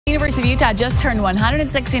University of Utah just turned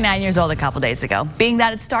 169 years old a couple days ago. Being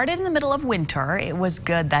that it started in the middle of winter, it was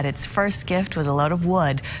good that its first gift was a load of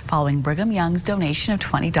wood following Brigham Young's donation of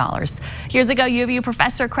 $20. Years ago, U of U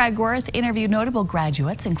professor Craig Wirth interviewed notable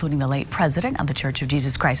graduates, including the late president of the Church of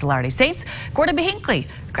Jesus Christ of Latter-day Saints, Gordon B. Hinckley.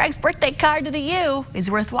 Craig's birthday card to the U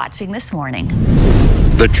is worth watching this morning.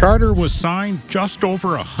 The charter was signed just over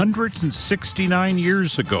 169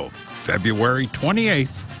 years ago, February 28,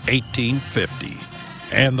 1850.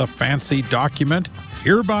 And the fancy document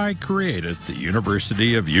hereby created the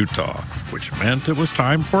University of Utah, which meant it was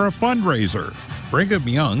time for a fundraiser. Brigham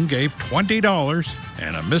Young gave $20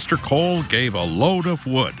 and a Mr. Cole gave a load of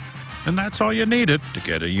wood. And that's all you needed to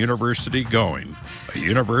get a university going. A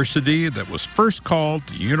university that was first called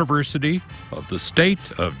the University of the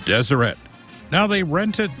State of Deseret. Now they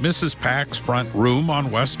rented Mrs. Pack's front room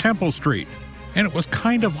on West Temple Street. And it was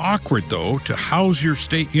kind of awkward, though, to house your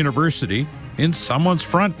state university in someone's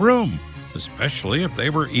front room, especially if they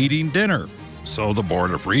were eating dinner. So the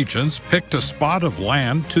Board of Regents picked a spot of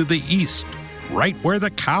land to the east, right where the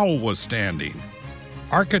cow was standing.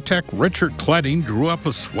 Architect Richard Cletting drew up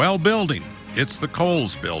a swell building. It's the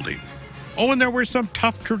Coles Building. Oh, and there were some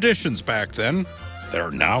tough traditions back then.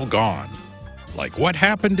 They're now gone. Like what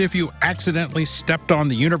happened if you accidentally stepped on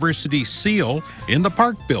the university seal in the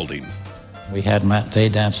Park Building. We had matinee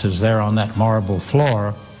dances there on that marble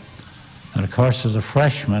floor. And of course, as a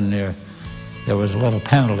freshman, there was a little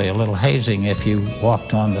penalty, a little hazing if you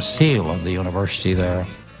walked on the seal of the university there.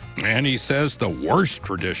 And he says the worst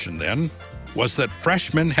tradition then was that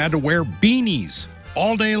freshmen had to wear beanies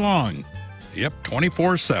all day long. Yep,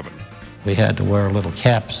 24/7. We had to wear little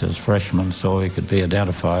caps as freshmen so we could be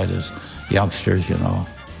identified as youngsters, you know.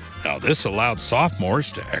 Now, this allowed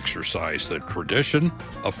sophomores to exercise the tradition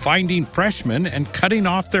of finding freshmen and cutting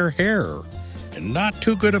off their hair. And not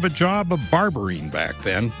too good of a job of barbering back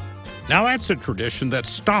then. Now that's a tradition that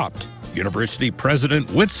stopped. University President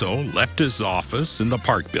Witzel left his office in the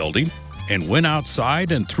Park Building and went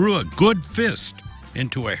outside and threw a good fist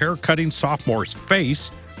into a hair-cutting sophomore's face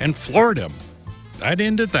and floored him. That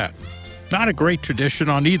ended that. Not a great tradition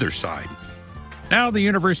on either side. Now the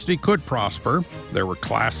university could prosper. There were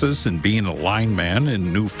classes in being a lineman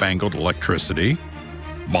in newfangled electricity,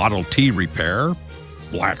 Model T repair,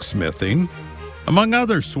 blacksmithing, among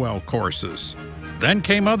other swell courses. Then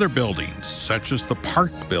came other buildings, such as the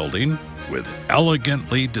Park Building, with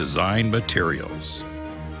elegantly designed materials.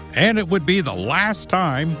 And it would be the last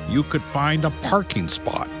time you could find a parking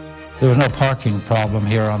spot. There was no parking problem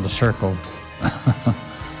here on the Circle.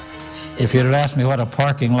 If you'd have asked me what a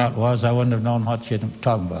parking lot was, I wouldn't have known what you'd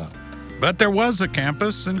talk about. But there was a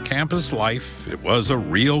campus and campus life. It was a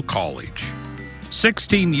real college.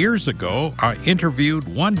 16 years ago, I interviewed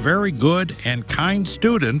one very good and kind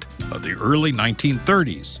student of the early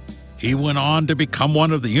 1930s. He went on to become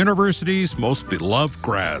one of the university's most beloved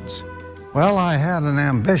grads. Well, I had an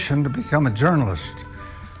ambition to become a journalist.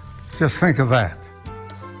 Just think of that.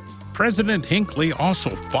 President Hinckley also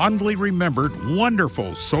fondly remembered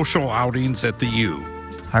wonderful social outings at the U.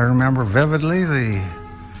 I remember vividly the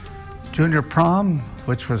junior prom,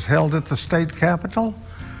 which was held at the state capitol.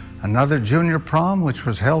 Another junior prom, which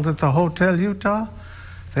was held at the Hotel Utah.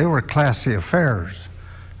 They were classy affairs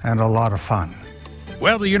and a lot of fun.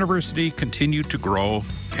 Well, the university continued to grow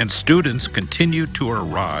and students continued to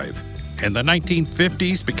arrive. And the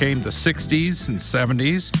 1950s became the 60s and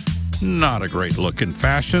 70s. Not a great look in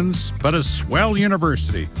fashions, but a swell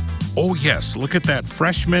university. Oh yes, look at that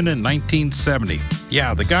freshman in 1970.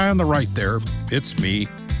 Yeah, the guy on the right there, it's me.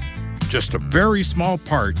 Just a very small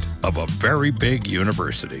part of a very big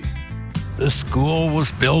university. The school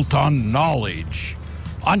was built on knowledge,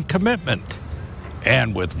 on commitment,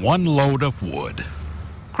 and with one load of wood.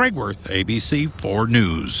 Craig Wirth, ABC 4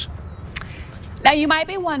 News. Now, you might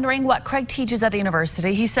be wondering what Craig teaches at the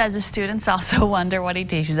university. He says his students also wonder what he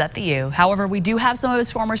teaches at the U. However, we do have some of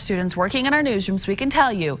his former students working in our newsroom, so we can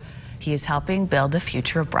tell you he is helping build the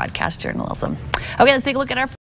future of broadcast journalism. Okay, let's take a look at our